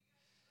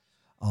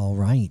All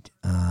right.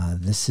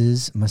 This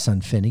is my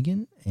son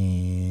Finnegan,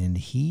 and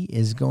he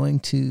is going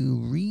to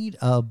read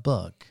a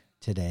book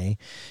today,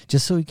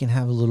 just so we can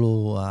have a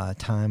little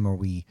time where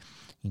we,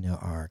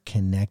 are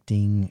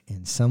connecting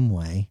in some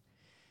way.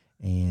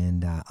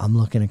 And I'm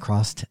looking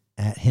across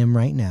at him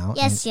right now.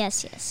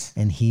 Yes.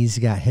 And he's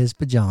got his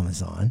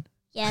pajamas on.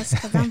 Yes,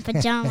 because I'm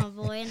pajama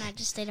boy, and I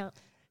just ate a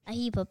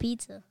heap of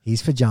pizza.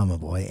 He's pajama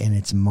boy, and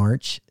it's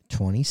March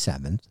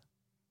 27th.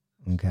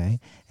 Okay,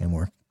 and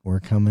we're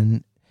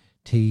coming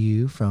to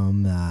you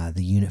from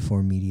the Unit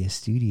 4 Media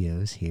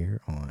Studios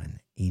here on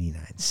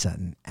 89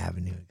 Sutton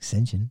Avenue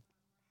Extension.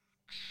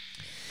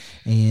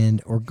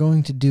 And we're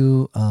going to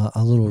do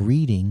a little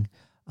reading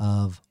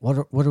of, what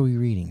are we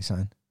reading,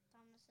 son?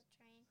 Thomas the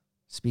Train.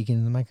 Speaking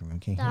in the microphone.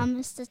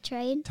 Thomas the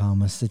Train.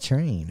 Thomas the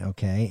Train,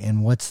 okay.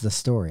 And what's the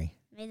story?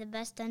 May the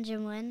best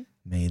engine win.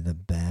 May the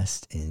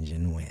best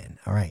engine win.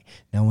 All right.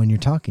 Now, when you're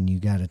talking, you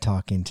got to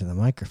talk into the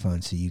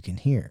microphone so you can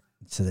hear,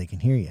 so they can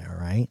hear you, all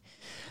right?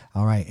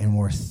 All right, and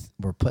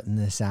we're putting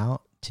this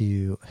out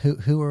to,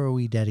 who are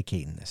we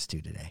dedicating this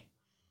to today?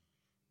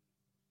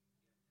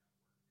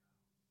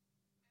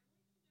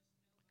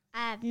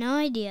 I have no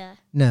idea.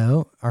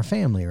 No, our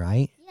family,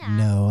 right? Yeah.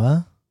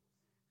 Noah,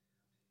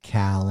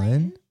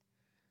 Callen,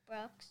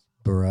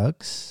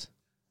 Brooks,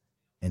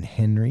 and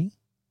Henry.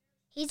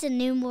 He's a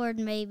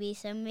newborn baby,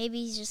 so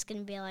maybe he's just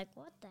going to be like,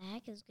 what the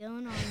heck is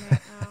going on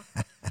right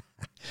now?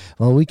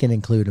 Well, we can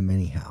include him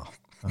anyhow.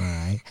 All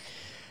right.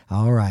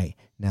 All right.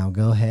 Now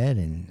go ahead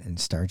and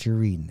start your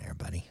reading there,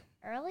 buddy.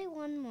 Early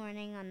one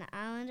morning on the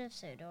island of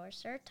Sodor,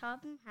 Sir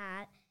Topham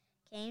Hatt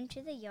came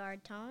to the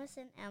yard. Thomas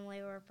and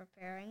Emily were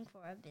preparing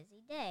for a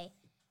busy day.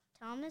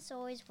 Thomas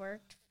always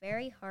worked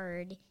very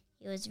hard.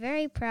 He was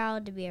very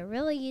proud to be a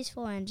really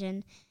useful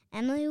engine.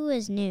 Emily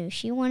was new.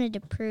 She wanted to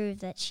prove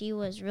that she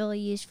was really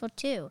useful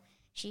too.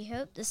 She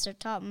hoped that Sir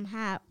Topham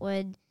Hatt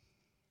would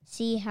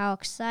see how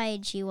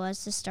excited she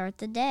was to start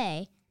the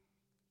day.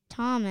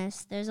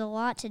 Thomas, there's a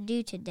lot to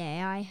do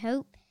today. I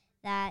hope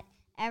that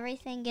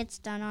everything gets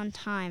done on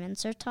time. And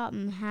Sir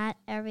Topham Hatt,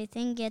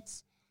 everything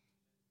gets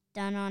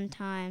done on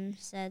time,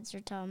 said Sir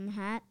Topham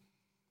Hatt.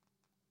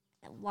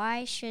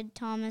 Why should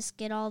Thomas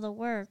get all the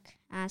work?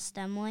 Asked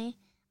Emily.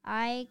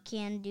 I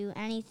can do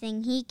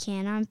anything he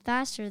can. I'm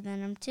faster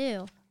than him,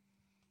 too.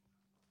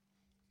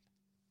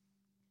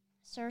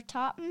 Sir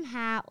Topham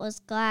Hatt was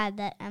glad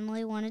that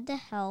Emily wanted to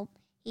help.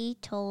 He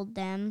told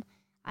them,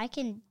 I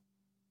can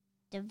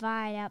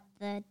divide up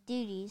the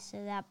duties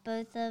so that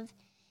both of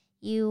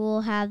you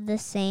will have the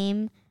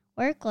same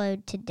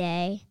workload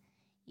today.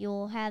 You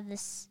will have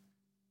this.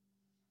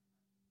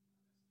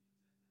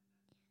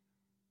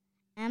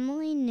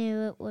 Emily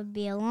knew it would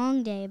be a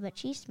long day, but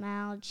she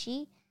smiled.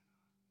 She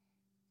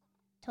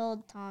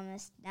told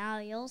Thomas, now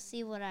you'll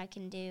see what I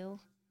can do.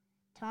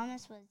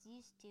 Thomas was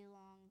used to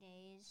long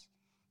days.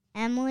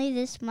 Emily,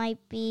 this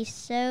might be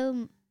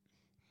so...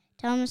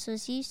 Thomas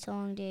was used to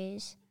long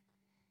days.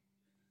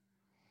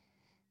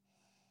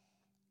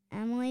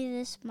 Emily,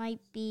 this might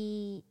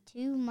be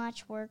too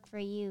much work for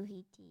you,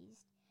 he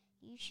teased.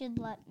 You should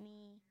let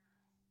me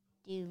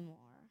do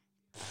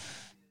more.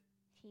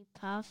 He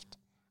puffed.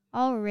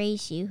 I'll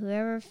race you.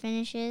 Whoever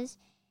finishes,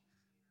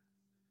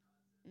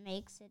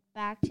 makes it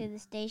back to the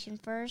station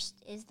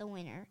first, is the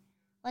winner.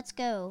 Let's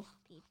go,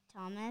 peeped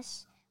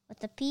Thomas.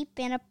 With a peep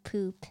and a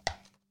poop,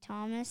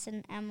 Thomas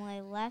and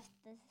Emily left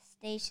the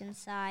station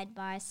side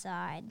by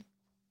side.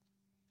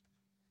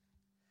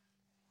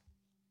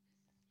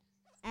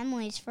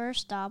 Emily's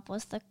first stop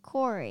was the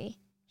quarry.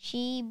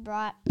 She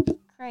brought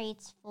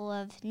crates full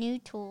of new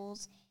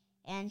tools,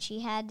 and she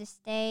had to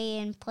stay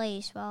in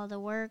place while the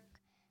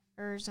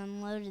workers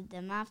unloaded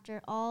them.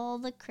 After all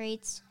the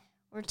crates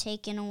were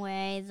taken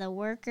away, the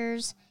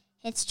workers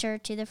hitched her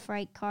to the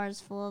freight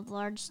cars full of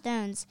large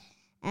stones.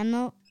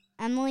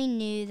 Emily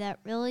knew that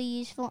really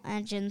useful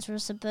engines were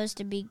supposed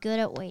to be good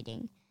at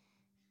waiting,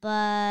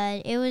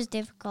 but it was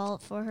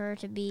difficult for her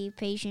to be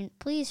patient.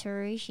 Please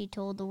hurry, she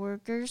told the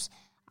workers.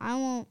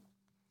 I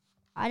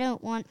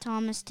don't want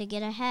Thomas to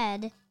get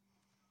ahead.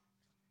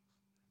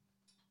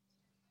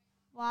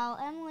 While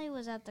Emily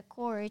was at the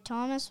quarry,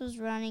 Thomas was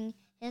running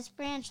his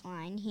branch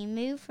line. He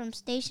moved from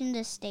station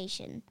to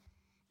station.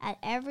 At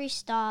every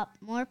stop,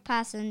 more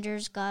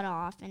passengers got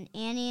off, and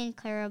Annie and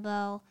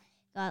Clarabelle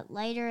got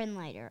later and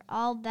later.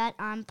 I'll bet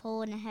I'm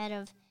pulling ahead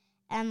of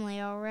Emily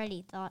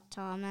already, thought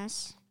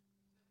Thomas.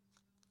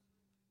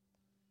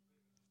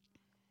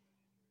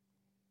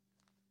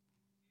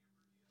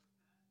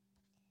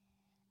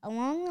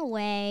 Along the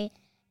way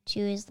to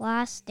his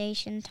last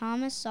station,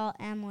 Thomas saw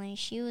Emily.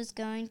 She was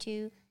going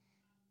to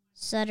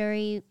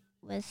Sudbury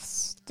with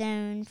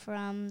stone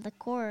from the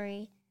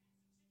quarry.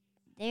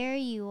 There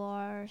you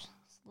are,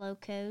 slow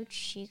coach,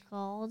 she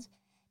called.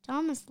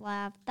 Thomas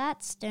laughed.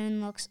 That stone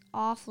looks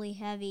awfully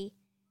heavy,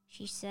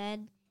 she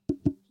said.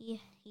 He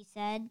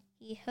said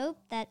he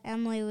hoped that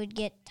Emily would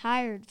get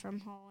tired from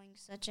hauling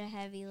such a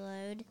heavy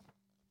load.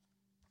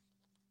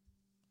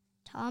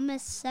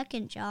 Thomas'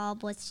 second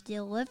job was to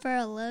deliver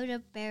a load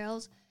of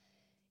barrels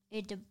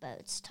into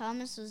boats.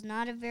 Thomas was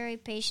not a very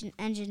patient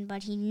engine,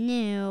 but he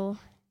knew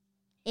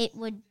it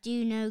would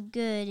do no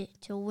good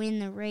to win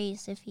the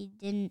race if he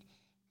didn't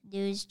do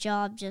his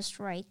job just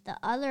right. The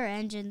other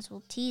engines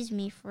will tease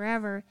me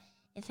forever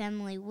if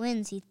Emily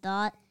wins, he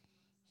thought.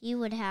 He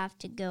would have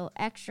to go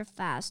extra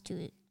fast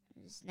to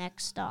his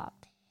next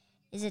stop.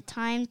 Is it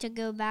time to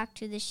go back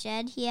to the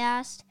shed, he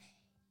asked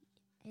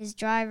his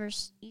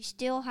drivers. You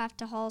still have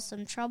to haul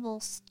some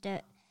troublesome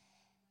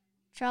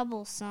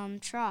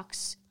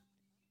trucks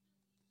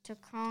to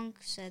Kronk,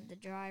 said the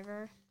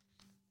driver.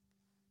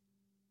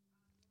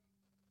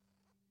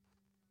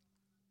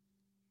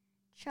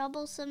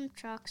 Troublesome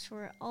trucks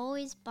were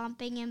always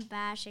bumping and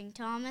bashing.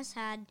 Thomas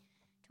had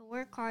to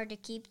work hard to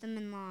keep them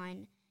in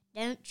line.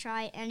 Don't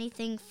try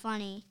anything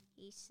funny,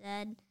 he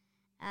said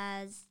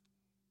as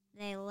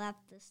they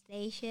left the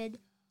station.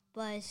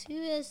 But as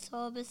soon as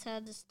Thomas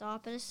had to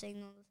stop at a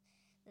signal,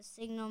 the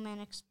signalman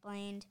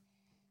explained,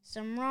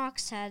 some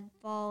rocks had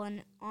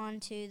fallen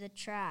onto the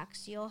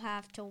tracks. You'll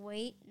have to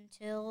wait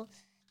until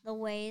the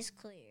way's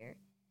clear.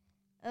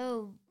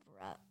 Oh,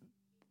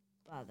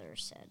 brother,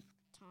 said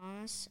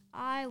Thomas.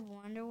 I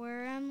wonder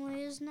where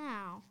Emily is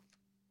now.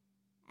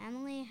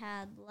 Emily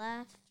had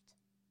left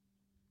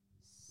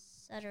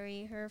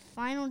Suttery. Her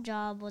final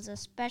job was a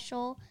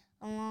special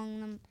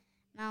along the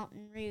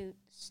mountain route.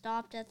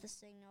 Stopped at the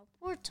signal.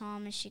 Poor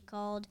Thomas, she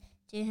called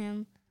to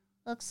him.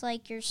 Looks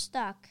like you're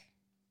stuck.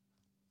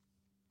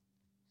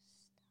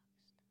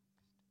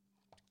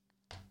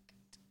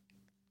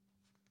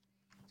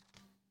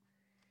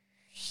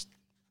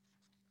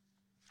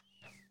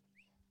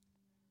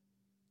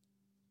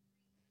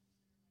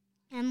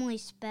 Emily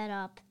sped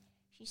up.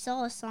 She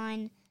saw a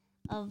sign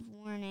of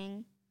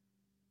warning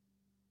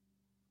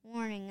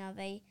of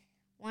a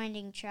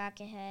winding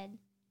track ahead.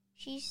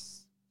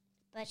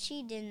 But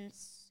she didn't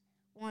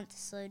want to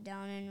slow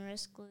down and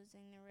risk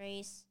losing the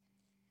race.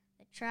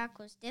 The track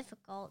was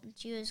difficult, and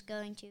she was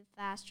going too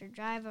fast. Her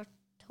driver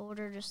told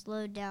her to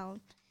slow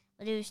down,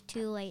 but it was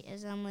too late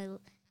as Emily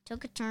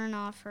took a turn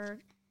off. Her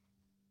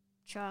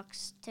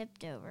trucks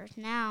tipped over.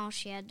 Now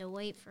she had to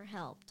wait for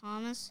help.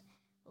 Thomas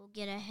will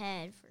get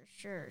ahead for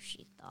sure,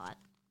 she thought.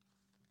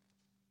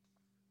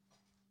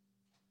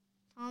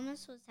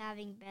 Thomas was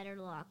having better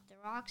luck. The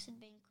rocks had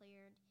been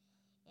cleared,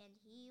 and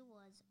he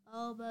was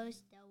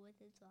almost done with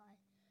his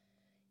last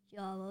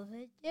job of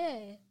the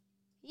day.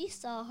 He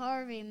saw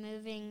Harvey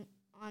moving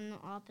on the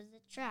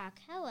opposite track.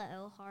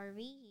 Hello,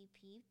 Harvey, he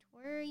peeped.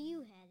 Where are you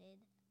headed?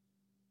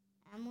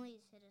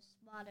 Emily's hit a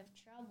spot of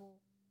trouble.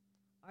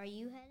 Are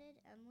you headed?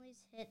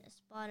 Emily's hit a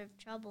spot of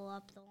trouble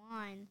up the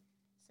line,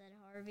 said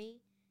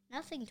Harvey.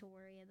 Nothing to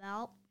worry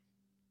about.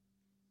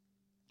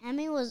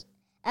 Emily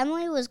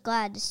was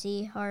glad to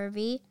see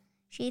Harvey.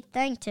 She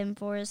thanked him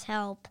for his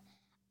help.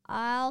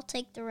 I'll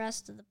take the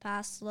rest of the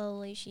path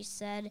slowly, she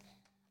said.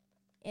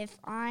 If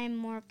I'm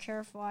more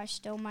careful, I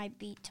still might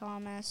beat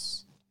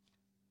Thomas.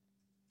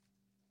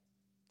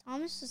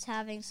 Thomas was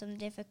having some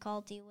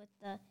difficulty with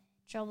the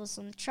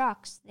troublesome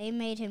trucks. They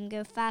made him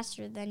go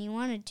faster than he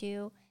wanted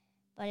to,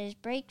 but his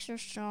brakes were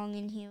strong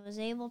and he was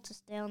able to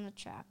stay on the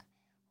track.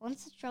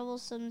 Once the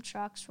troublesome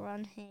trucks were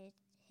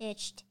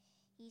unhitched,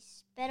 he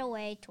sped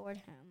away toward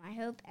home. I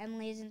hope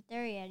Emily isn't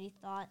there yet, he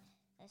thought.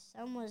 The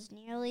sun was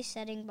nearly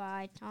setting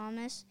by.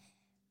 Thomas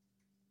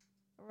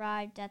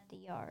arrived at the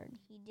yard.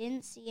 He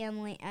didn't see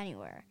Emily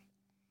anywhere.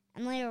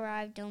 Emily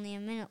arrived only a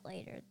minute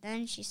later.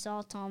 Then she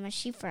saw Thomas.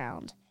 She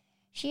frowned.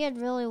 She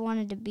had really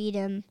wanted to beat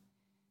him.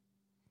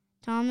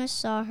 Thomas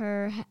saw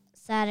her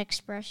sad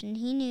expression.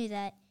 He knew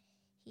that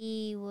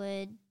he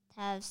would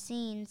have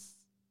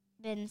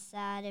been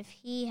sad if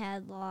he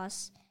had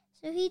lost,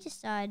 so he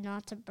decided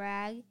not to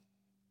brag.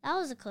 That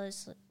was a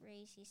close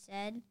race, he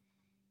said.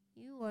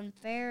 You won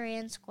fair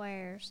and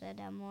square, said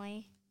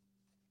Emily.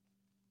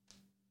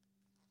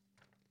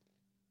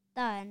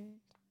 Done.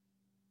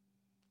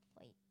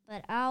 Wait,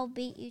 but I'll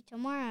beat you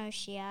tomorrow,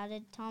 she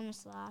added.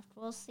 Thomas laughed.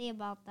 We'll see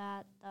about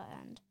that. The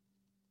end.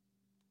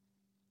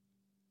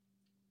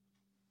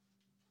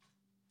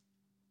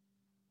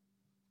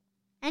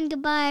 And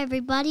goodbye,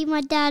 everybody.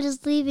 My dad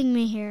is leaving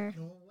me here.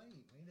 No, wait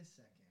a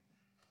second.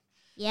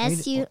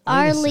 Yes, you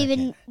are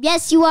leaving.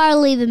 Yes, you are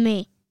leaving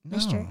me,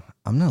 mister. No,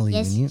 I'm not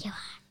leaving you. Yes, you are.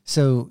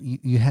 So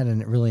you had a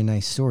really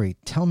nice story.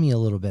 Tell me a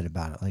little bit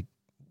about it. Like,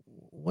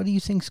 what do you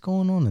think's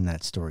going on in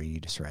that story you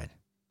just read?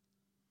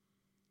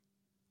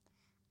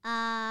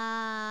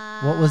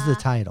 What was the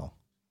title?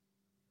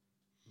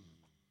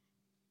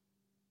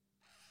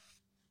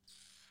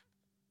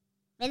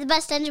 May the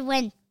best engine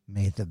win.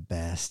 May the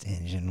best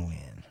engine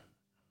win.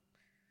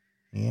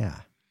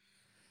 Yeah.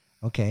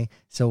 Okay.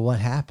 So what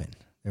happened?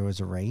 There was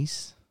a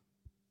race?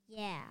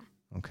 Yeah.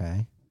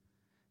 Okay.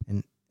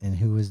 And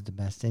who was the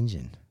best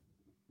engine?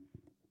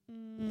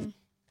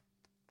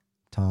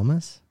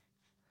 Thomas?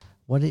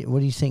 What do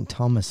you think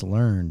Thomas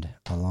learned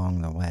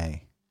along the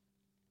way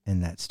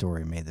in that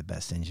story, May the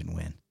Best Engine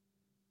Win?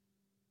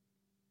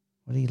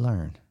 What did he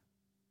learn?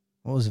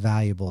 What was a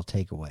valuable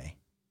takeaway?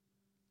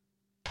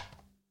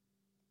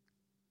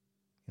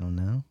 You don't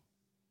know?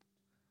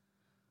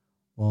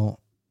 Well,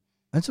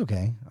 That's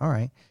okay. All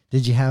right.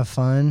 Did you have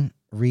fun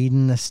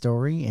reading the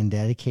story and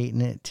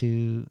dedicating it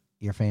to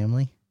your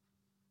family?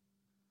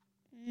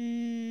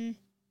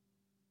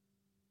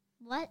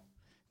 What?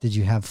 Did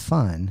you have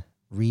fun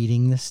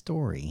reading the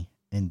story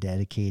and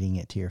dedicating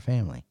it to your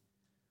family?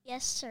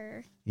 Yes,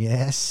 sir.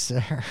 Yes,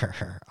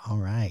 sir. All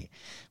right.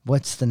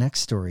 What's the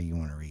next story you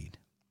want to read?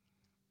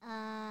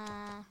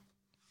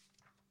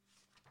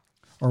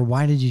 Or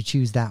why did you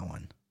choose that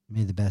one?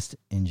 May the best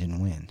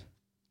engine win.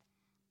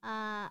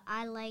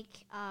 I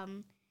like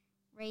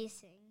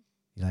racing.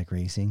 You like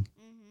racing?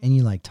 Mm-hmm. And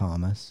you like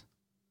Thomas?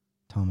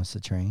 Thomas the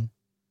Train?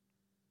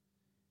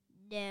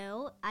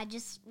 No, I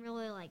just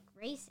really like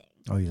racing.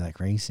 Oh, you like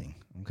racing.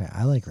 Okay,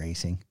 I like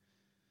racing.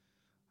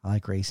 I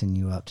like racing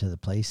you up to the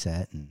play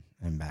set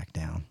and back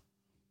down.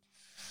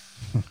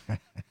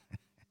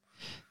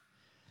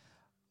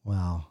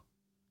 Well,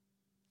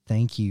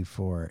 thank you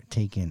for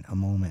taking a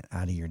moment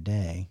out of your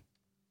day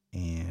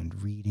and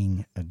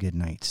reading a good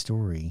night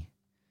story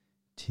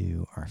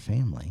to our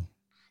family.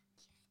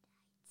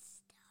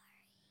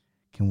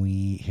 Can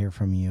we hear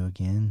from you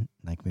again,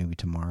 like maybe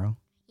tomorrow?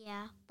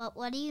 Yeah, but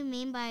what do you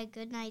mean by a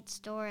good night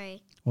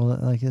story? Well,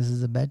 like this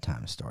is a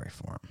bedtime story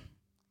for them.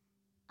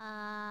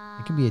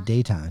 It can be a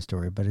daytime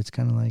story, but it's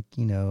kind of like,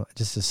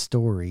 just a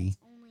story.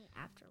 Only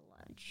after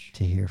lunch.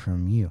 To hear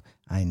from you.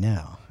 I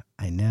know,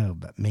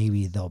 but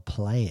maybe they'll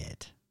play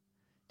it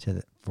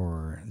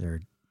for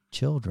their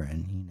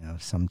children,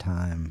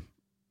 sometime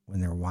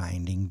when they're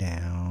winding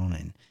down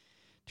and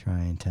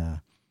trying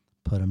to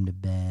put them to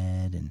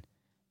bed, and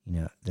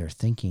they're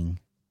thinking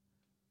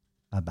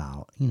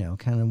about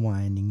kind of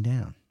winding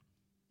down.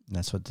 And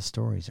that's what the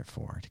stories are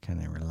for, to kind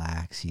of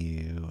relax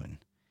you and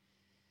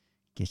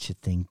get you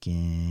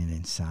thinking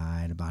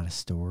inside about a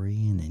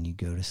story, and then you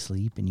go to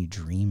sleep and you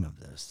dream of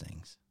those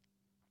things.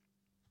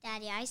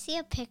 Daddy, I see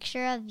a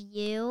picture of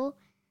you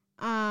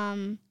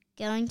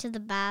going to the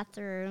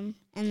bathroom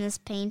in this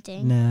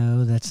painting.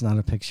 No, that's not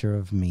a picture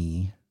of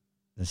me.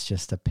 That's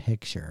just a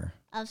picture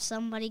of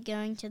somebody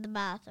going to the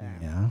bathroom.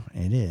 Yeah,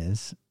 it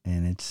is.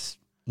 And it's,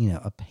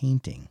 a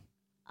painting.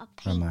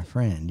 From my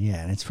friend.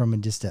 Yeah, and it's from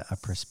just a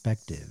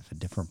perspective, a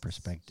different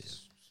perspective.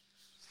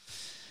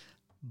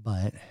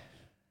 But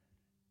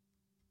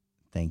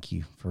thank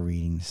you for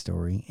reading the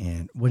story.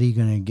 And what are you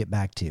going to get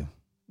back to?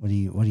 What are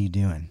you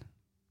doing?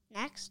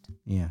 Next?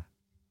 Yeah.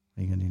 What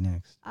are you going to do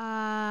next?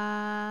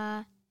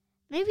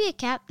 Maybe a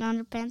Captain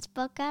Underpants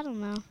book. I don't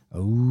know.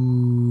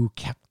 Oh,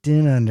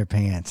 Captain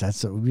Underpants.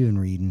 That's what we've been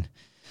reading.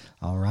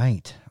 All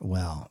right.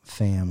 Well,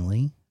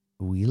 family,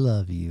 we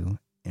love you,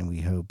 and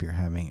we hope you're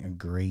having a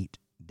great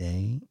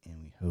day,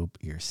 and we hope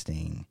you're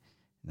staying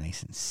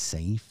nice and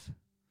safe.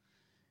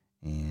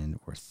 And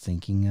we're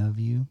thinking of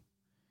you,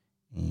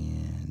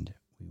 and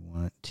we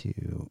want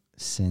to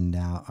send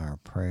out our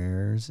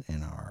prayers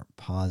and our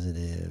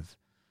positive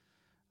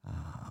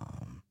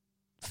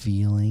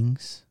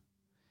feelings,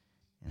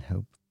 and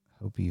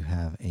hope you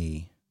have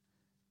a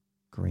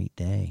great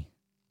day.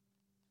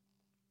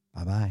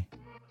 Bye-bye.